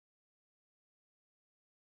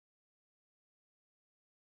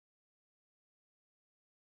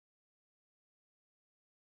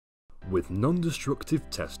With non-destructive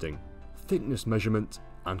testing, thickness measurement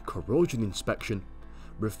and corrosion inspection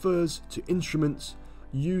refers to instruments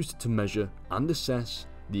used to measure and assess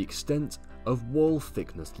the extent of wall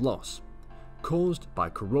thickness loss caused by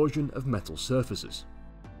corrosion of metal surfaces.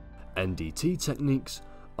 NDT techniques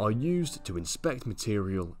are used to inspect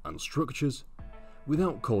material and structures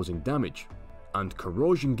without causing damage, and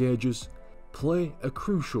corrosion gauges play a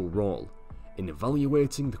crucial role in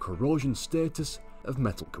evaluating the corrosion status of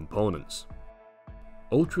metal components.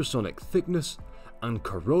 Ultrasonic thickness and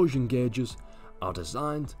corrosion gauges are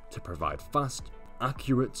designed to provide fast,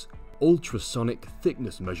 accurate, ultrasonic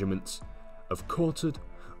thickness measurements of coated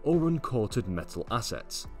or uncoated metal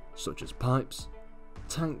assets such as pipes,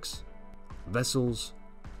 tanks, vessels,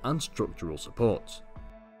 and structural supports.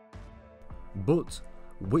 But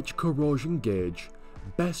which corrosion gauge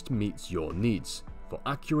best meets your needs for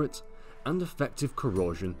accurate and effective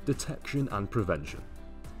corrosion detection and prevention?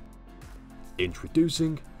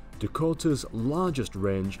 Introducing Dakota's largest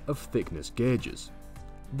range of thickness gauges,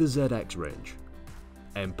 the ZX range.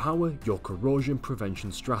 Empower your corrosion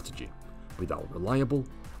prevention strategy with our reliable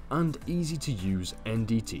and easy to use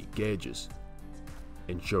NDT gauges,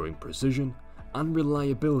 ensuring precision and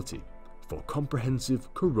reliability for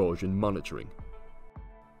comprehensive corrosion monitoring.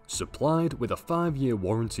 Supplied with a 5-year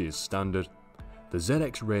warranty as standard, the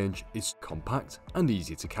ZX range is compact and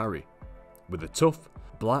easy to carry. With a tough,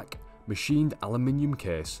 black, machined aluminium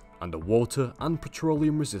case and a water and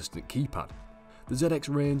petroleum resistant keypad, the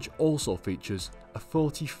ZX range also features a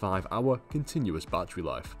 45-hour continuous battery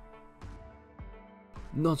life.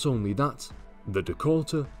 Not only that, the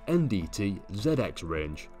Dakota NDT ZX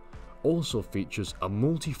range also features a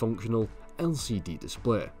multifunctional LCD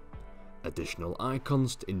display, additional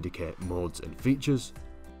icons to indicate modes and features,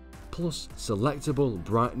 plus selectable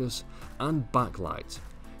brightness and backlight,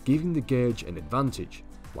 giving the gauge an advantage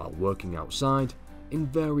while working outside in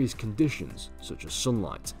various conditions such as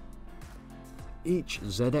sunlight. Each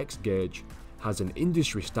ZX gauge has an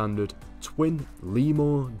industry standard twin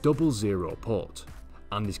LEMO 00 port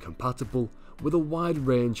and is compatible with a wide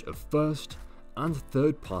range of first and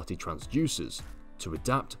third-party transducers to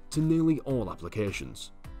adapt to nearly all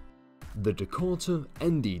applications. The Dakota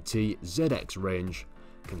NDT ZX range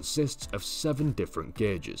consists of 7 different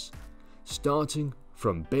gauges, starting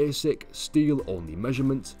from basic steel-only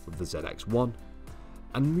measurement with the ZX1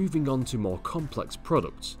 and moving on to more complex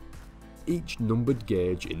products. Each numbered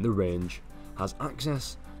gauge in the range has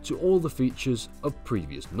access to all the features of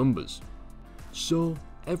previous numbers. So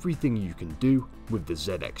everything you can do with the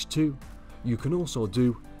ZX2, you can also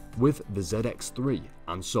do with the ZX3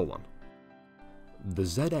 and so on. The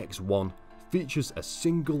ZX1 features a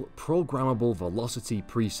single programmable velocity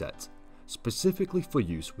preset specifically for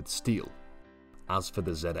use with steel. As for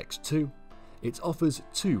the ZX2, it offers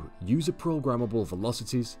 2 user-programmable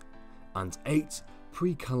velocities and 8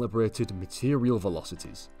 pre-calibrated material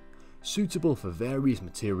velocities, suitable for various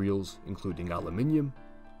materials including aluminium,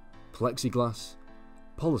 plexiglass,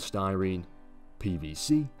 polystyrene,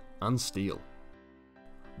 PVC, and steel.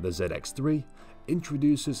 The ZX3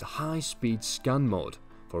 introduces high-speed scan mode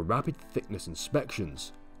for rapid thickness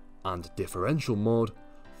inspections and differential mode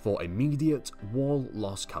for immediate wall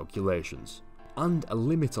loss calculations, and a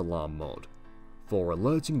limit alarm mode for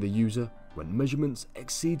alerting the user when measurements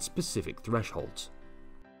exceed specific thresholds.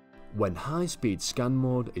 When high-speed scan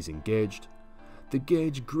mode is engaged, the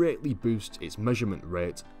gauge greatly boosts its measurement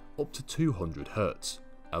rate up to 200 Hz,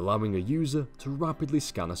 allowing a user to rapidly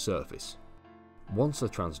scan a surface. Once a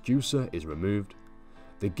transducer is removed,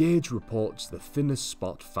 the gauge reports the thinnest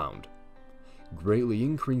spot found, greatly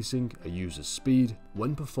increasing a user's speed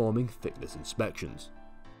when performing thickness inspections.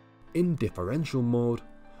 In differential mode,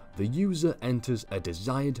 the user enters a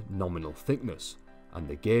desired nominal thickness, and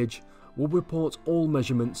the gauge will report all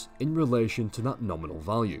measurements in relation to that nominal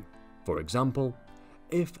value. For example,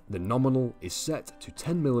 if the nominal is set to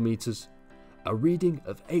 10 mm, a reading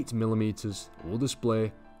of 8 mm will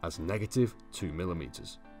display as -2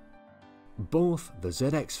 mm. Both the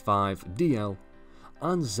ZX5DL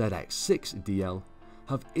and ZX6DL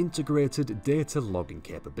have integrated data logging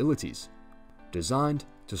capabilities, designed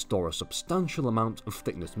to store a substantial amount of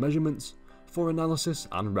thickness measurements for analysis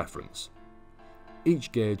and reference.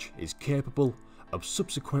 Each gauge is capable of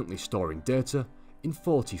subsequently storing data in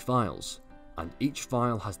 40 files, and each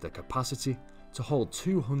file has the capacity to hold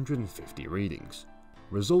 250 readings,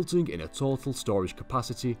 resulting in a total storage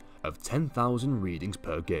capacity of 10,000 readings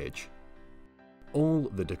per gauge. All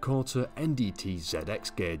the Dakota NDT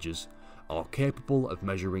ZX gauges are capable of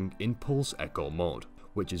measuring in pulse echo mode,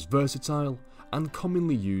 which is versatile and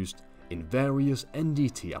commonly used in various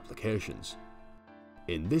NDT applications.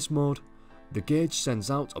 In this mode, the gauge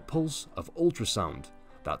sends out a pulse of ultrasound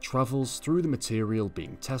that travels through the material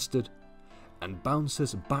being tested and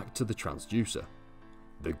bounces back to the transducer.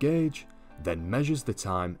 The gauge then measures the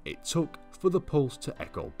time it took for the pulse to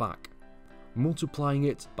echo back, multiplying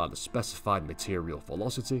it by the specified material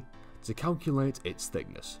velocity to calculate its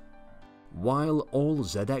thickness. While all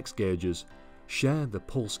ZX gauges share the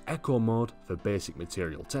pulse echo mode for basic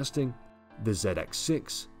material testing, the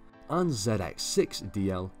ZX6 and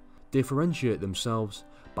ZX6DL differentiate themselves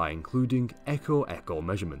by including echo-echo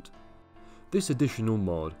measurement. This additional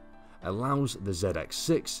mode allows the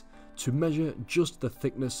ZX6 to measure just the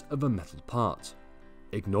thickness of a metal part,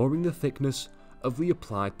 ignoring the thickness of the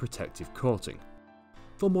applied protective coating.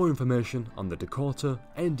 For more information on the Dakota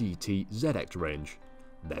NDT ZX range,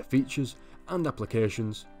 their features and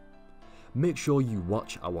applications, make sure you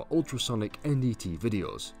watch our Ultrasonic NDT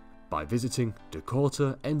videos by visiting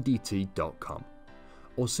dakotandt.com,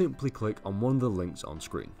 or simply click on one of the links on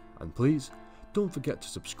screen. And please don't forget to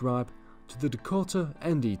subscribe to the Dakota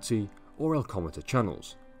NDT or Alcometer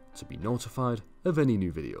channels to be notified of any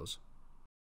new videos.